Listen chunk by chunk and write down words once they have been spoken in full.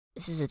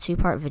This is a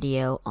two-part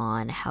video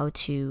on how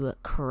to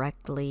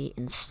correctly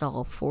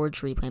install Forge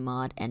Replay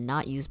Mod and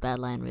not use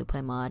Badlion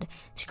Replay Mod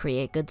to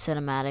create good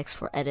cinematics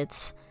for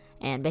edits,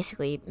 and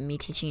basically me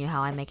teaching you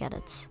how I make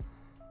edits.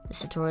 This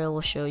tutorial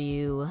will show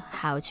you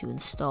how to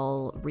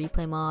install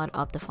Replay Mod,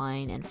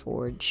 Optifine, and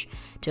Forge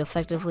to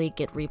effectively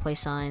get replay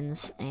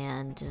signs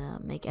and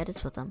make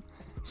edits with them.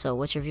 So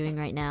what you're viewing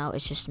right now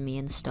is just me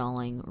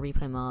installing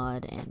Replay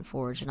Mod and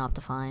Forge and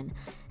Optifine,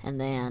 and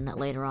then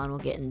later on we'll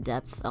get in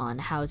depth on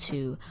how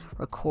to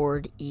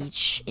record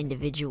each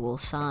individual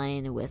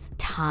sign with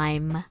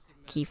time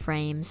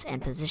keyframes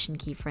and position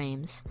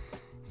keyframes,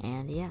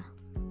 and yeah.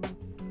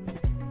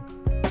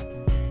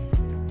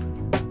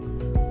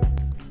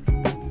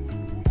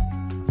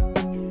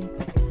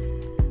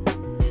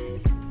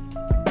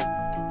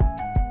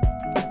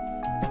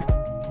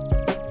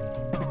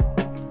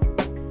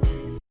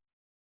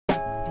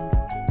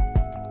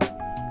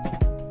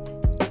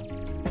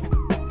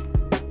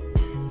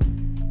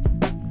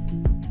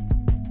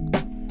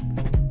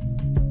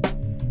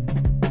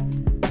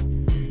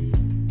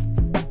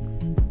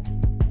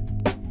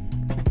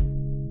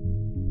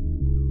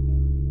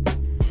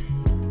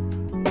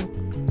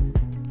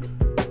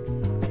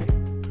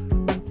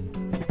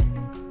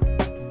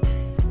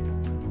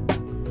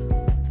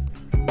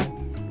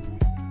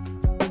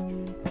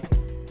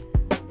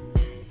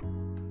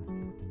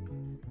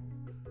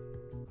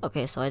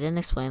 Okay, so I didn't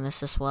explain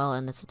this as well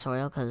in the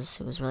tutorial because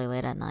it was really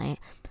late at night.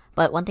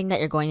 But one thing that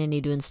you're going to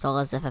need to install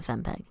is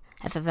FFmpeg.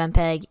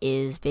 FFmpeg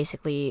is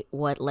basically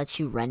what lets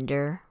you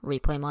render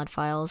replay mod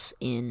files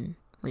in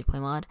replay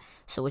mod.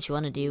 So what you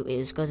want to do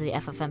is go to the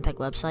FFmpeg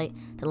website.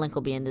 The link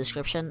will be in the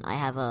description. I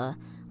have a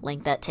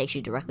link that takes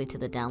you directly to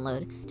the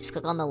download. Just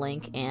click on the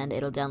link and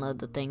it'll download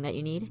the thing that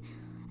you need.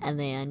 And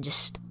then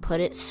just put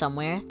it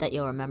somewhere that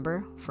you'll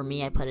remember. For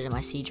me, I put it in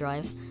my C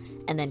drive.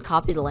 And then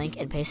copy the link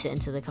and paste it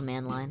into the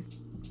command line.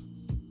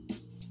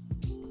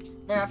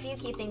 There are a few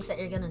key things that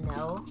you're going to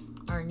know,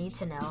 or need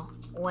to know,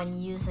 when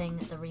using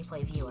the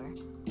replay viewer.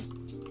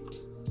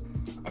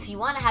 If you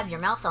want to have your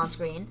mouse on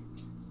screen,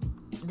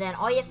 then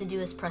all you have to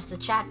do is press the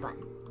chat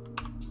button,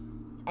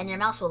 and your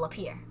mouse will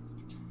appear,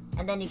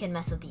 and then you can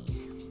mess with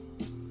these.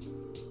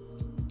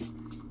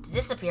 To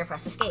disappear,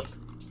 press escape,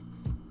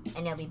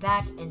 and you'll be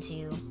back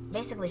into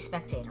basically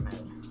spectator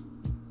mode.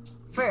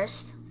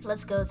 First,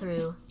 let's go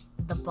through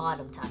the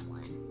bottom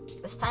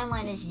timeline. This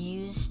timeline is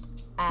used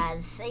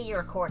as, say, you're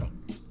recording.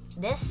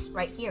 This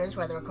right here is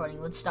where the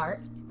recording would start,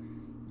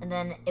 and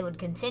then it would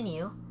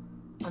continue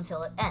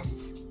until it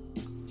ends.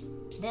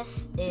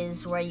 This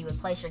is where you would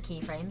place your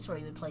keyframes, where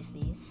you would place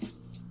these.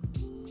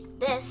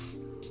 This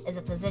is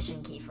a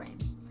position keyframe.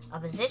 A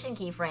position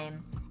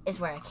keyframe is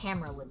where a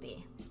camera would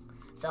be.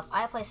 So if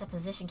I place a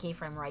position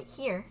keyframe right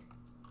here,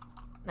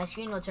 my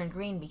screen will turn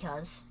green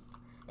because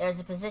there's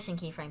a position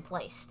keyframe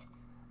placed.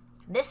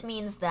 This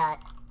means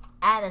that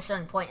at a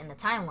certain point in the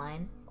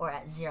timeline, or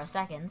at 0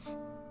 seconds,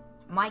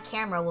 my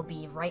camera will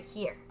be right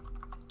here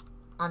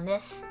on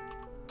this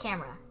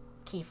camera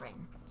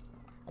keyframe.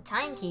 A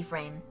time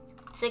keyframe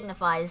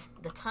signifies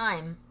the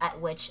time at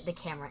which the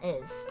camera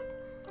is.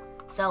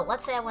 So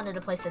let's say I wanted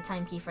to place a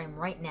time keyframe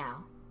right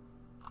now.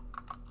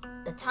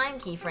 The time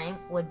keyframe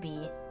would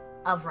be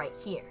of right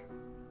here.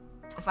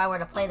 If I were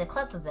to play the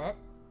clip a bit,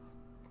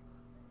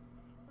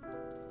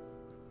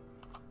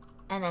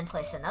 and then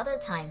place another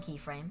time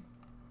keyframe,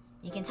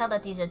 you can tell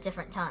that these are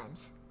different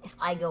times. If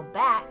I go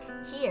back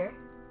here,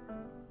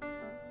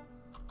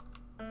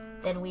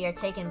 then we are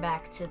taken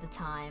back to the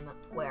time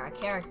where our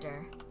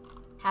character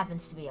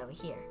happens to be over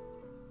here.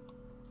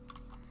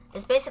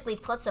 This basically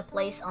puts a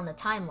place on the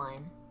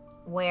timeline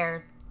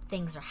where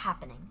things are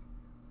happening.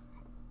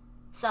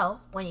 So,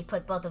 when you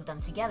put both of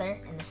them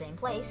together in the same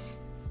place,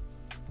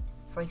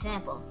 for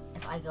example,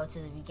 if I go to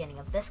the beginning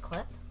of this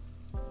clip,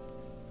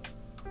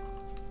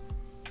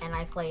 and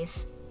I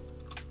place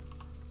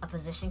a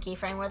position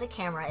keyframe where the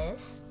camera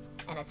is,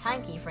 and a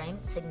time keyframe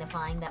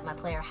signifying that my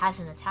player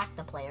hasn't attacked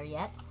the player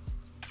yet,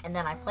 and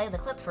then I play the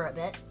clip for a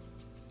bit,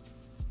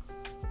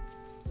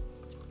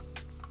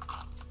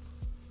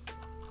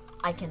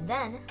 I can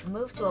then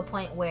move to a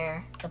point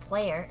where the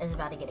player is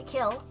about to get a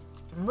kill,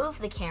 move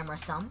the camera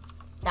some,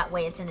 that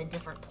way it's in a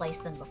different place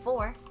than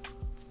before,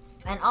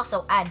 and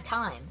also add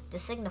time to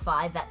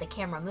signify that the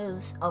camera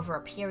moves over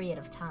a period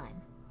of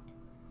time.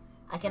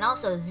 I can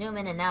also zoom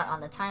in and out on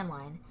the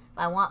timeline if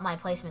I want my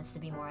placements to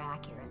be more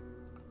accurate.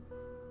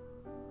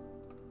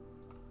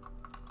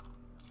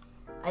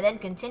 I then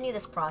continue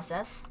this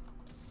process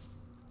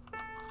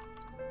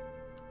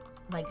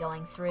by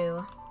going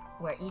through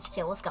where each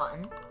kill was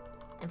gotten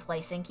and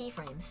placing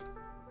keyframes.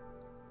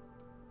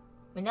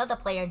 We know the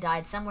player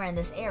died somewhere in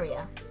this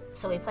area,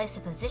 so we placed a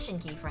position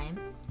keyframe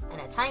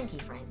and a time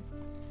keyframe.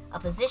 A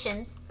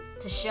position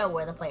to show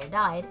where the player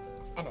died,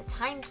 and a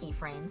time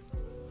keyframe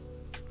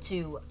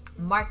to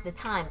mark the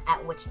time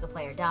at which the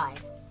player died.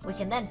 We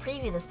can then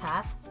preview this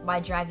path by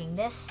dragging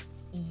this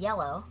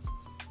yellow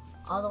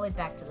all the way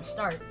back to the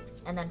start,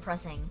 and then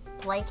pressing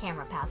play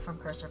camera path from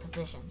cursor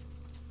position.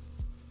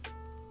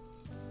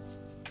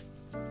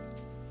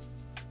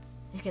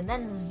 You can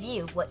then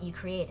view what you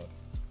created.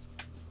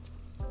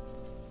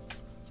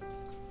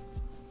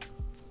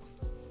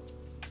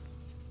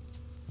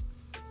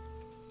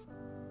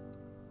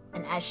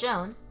 And as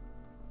shown,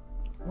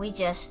 we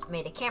just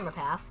made a camera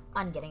path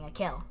on getting a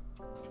kill.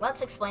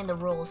 Let's explain the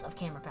rules of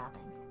camera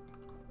pathing.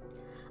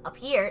 Up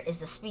here is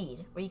the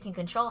speed, where you can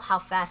control how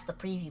fast the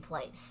preview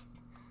plays.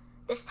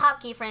 This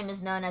top keyframe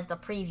is known as the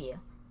preview,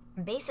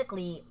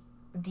 basically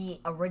the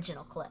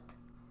original clip.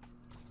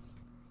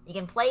 You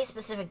can play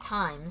specific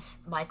times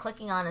by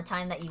clicking on a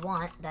time that you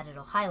want that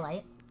it'll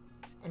highlight,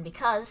 and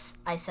because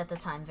I set the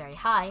time very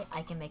high,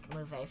 I can make it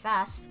move very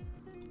fast,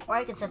 or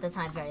I can set the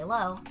time very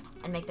low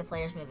and make the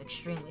players move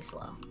extremely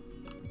slow.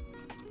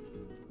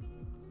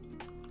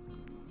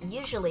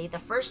 Usually, the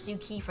first two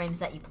keyframes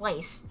that you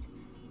place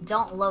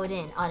don't load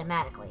in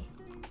automatically.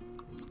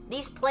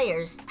 These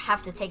players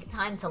have to take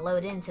time to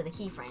load into the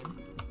keyframe,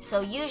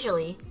 so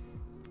usually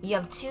you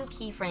have two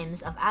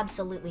keyframes of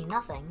absolutely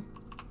nothing,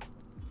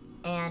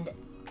 and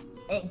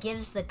it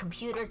gives the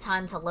computer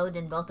time to load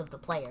in both of the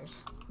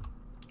players.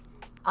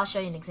 I'll show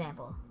you an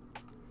example.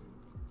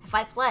 If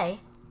I play,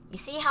 you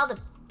see how the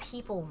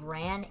people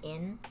ran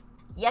in?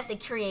 You have to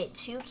create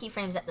two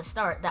keyframes at the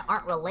start that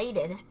aren't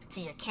related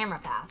to your camera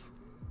path.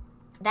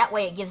 That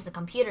way it gives the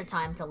computer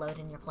time to load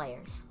in your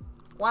players.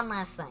 One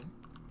last thing.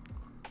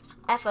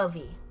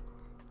 FOV.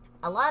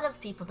 A lot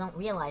of people don't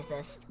realize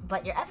this,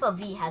 but your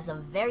FOV has a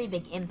very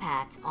big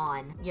impact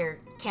on your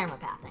camera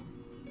pathing.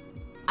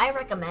 I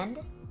recommend,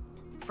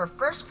 for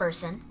first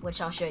person,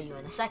 which I'll show you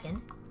in a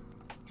second,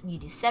 you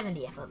do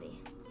 70 FOV,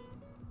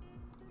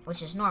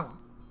 which is normal.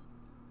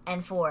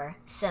 And for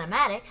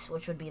cinematics,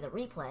 which would be the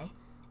replay,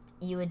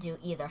 you would do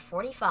either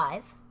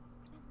 45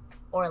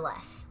 or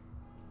less,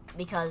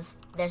 because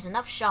there's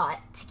enough shot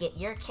to get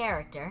your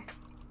character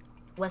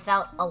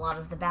without a lot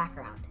of the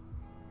background.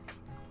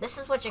 This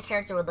is what your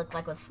character would look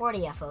like with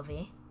 40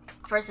 FOV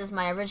versus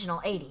my original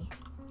 80,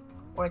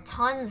 where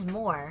tons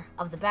more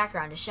of the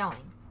background is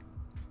showing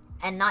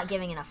and not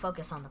giving enough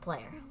focus on the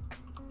player.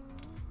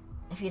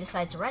 If you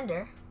decide to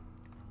render,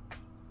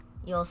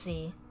 you'll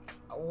see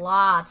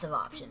lots of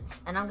options,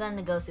 and I'm going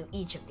to go through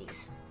each of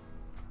these.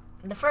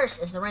 The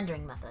first is the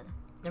rendering method.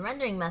 The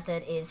rendering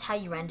method is how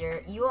you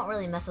render. You won't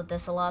really mess with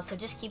this a lot, so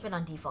just keep it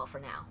on default for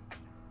now.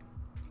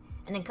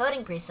 An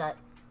encoding preset,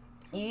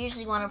 you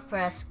usually want to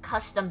press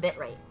custom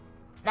bitrate.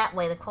 That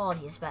way the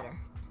quality is better.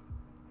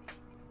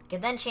 You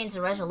can then change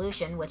the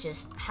resolution, which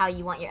is how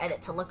you want your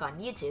edit to look on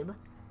YouTube.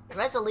 The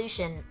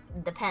resolution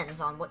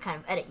depends on what kind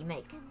of edit you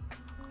make.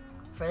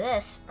 For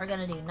this, we're going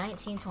to do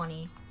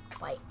 1920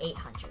 by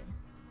 800.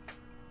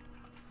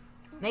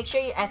 Make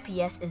sure your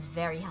FPS is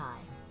very high.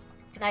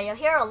 Now you'll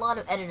hear a lot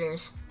of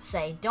editors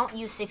say don't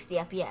use 60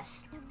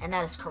 FPS, and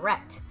that is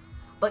correct,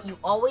 but you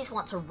always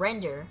want to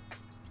render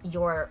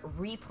your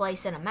replay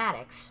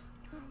cinematics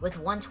with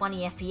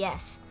 120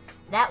 FPS.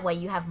 That way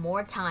you have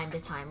more time to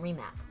time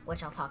remap,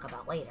 which I'll talk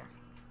about later.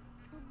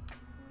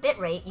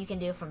 Bitrate you can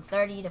do from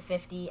 30 to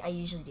 50, I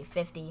usually do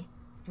 50,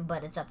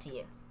 but it's up to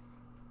you.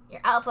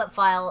 Your output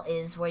file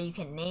is where you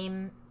can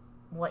name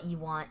what you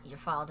want your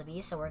file to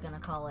be, so we're going to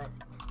call it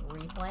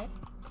replay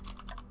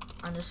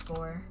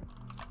 _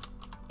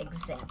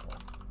 example.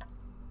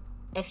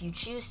 If you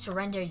choose to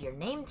render your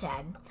name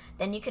tag,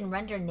 then you can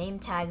render name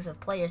tags of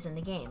players in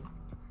the game.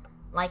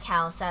 Like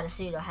how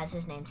Sadasudo has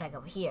his name tag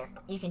over here.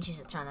 You can choose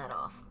to turn that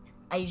off.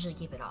 I usually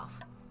keep it off.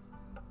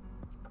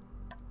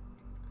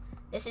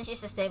 This is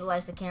used to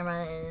stabilize the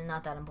camera,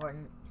 not that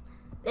important.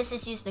 This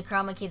is used to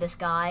chroma key the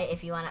sky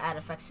if you want to add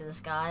effects to the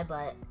sky,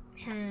 but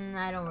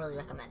I don't really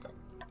recommend it.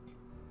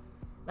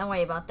 Don't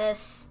worry about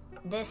this.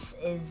 This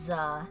is,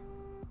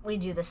 we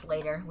do this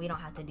later. We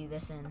don't have to do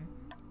this in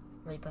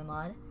replay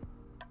mod.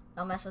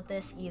 Don't mess with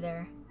this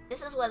either.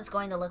 This is what it's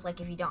going to look like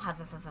if you don't have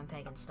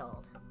FFmpeg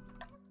installed.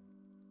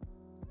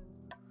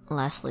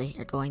 Lastly,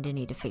 you're going to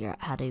need to figure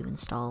out how to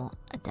install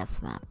a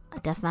depth map. A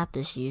depth map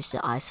is used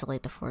to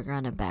isolate the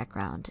foreground and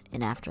background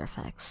in After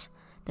Effects.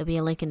 There'll be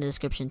a link in the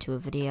description to a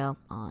video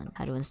on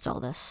how to install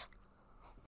this.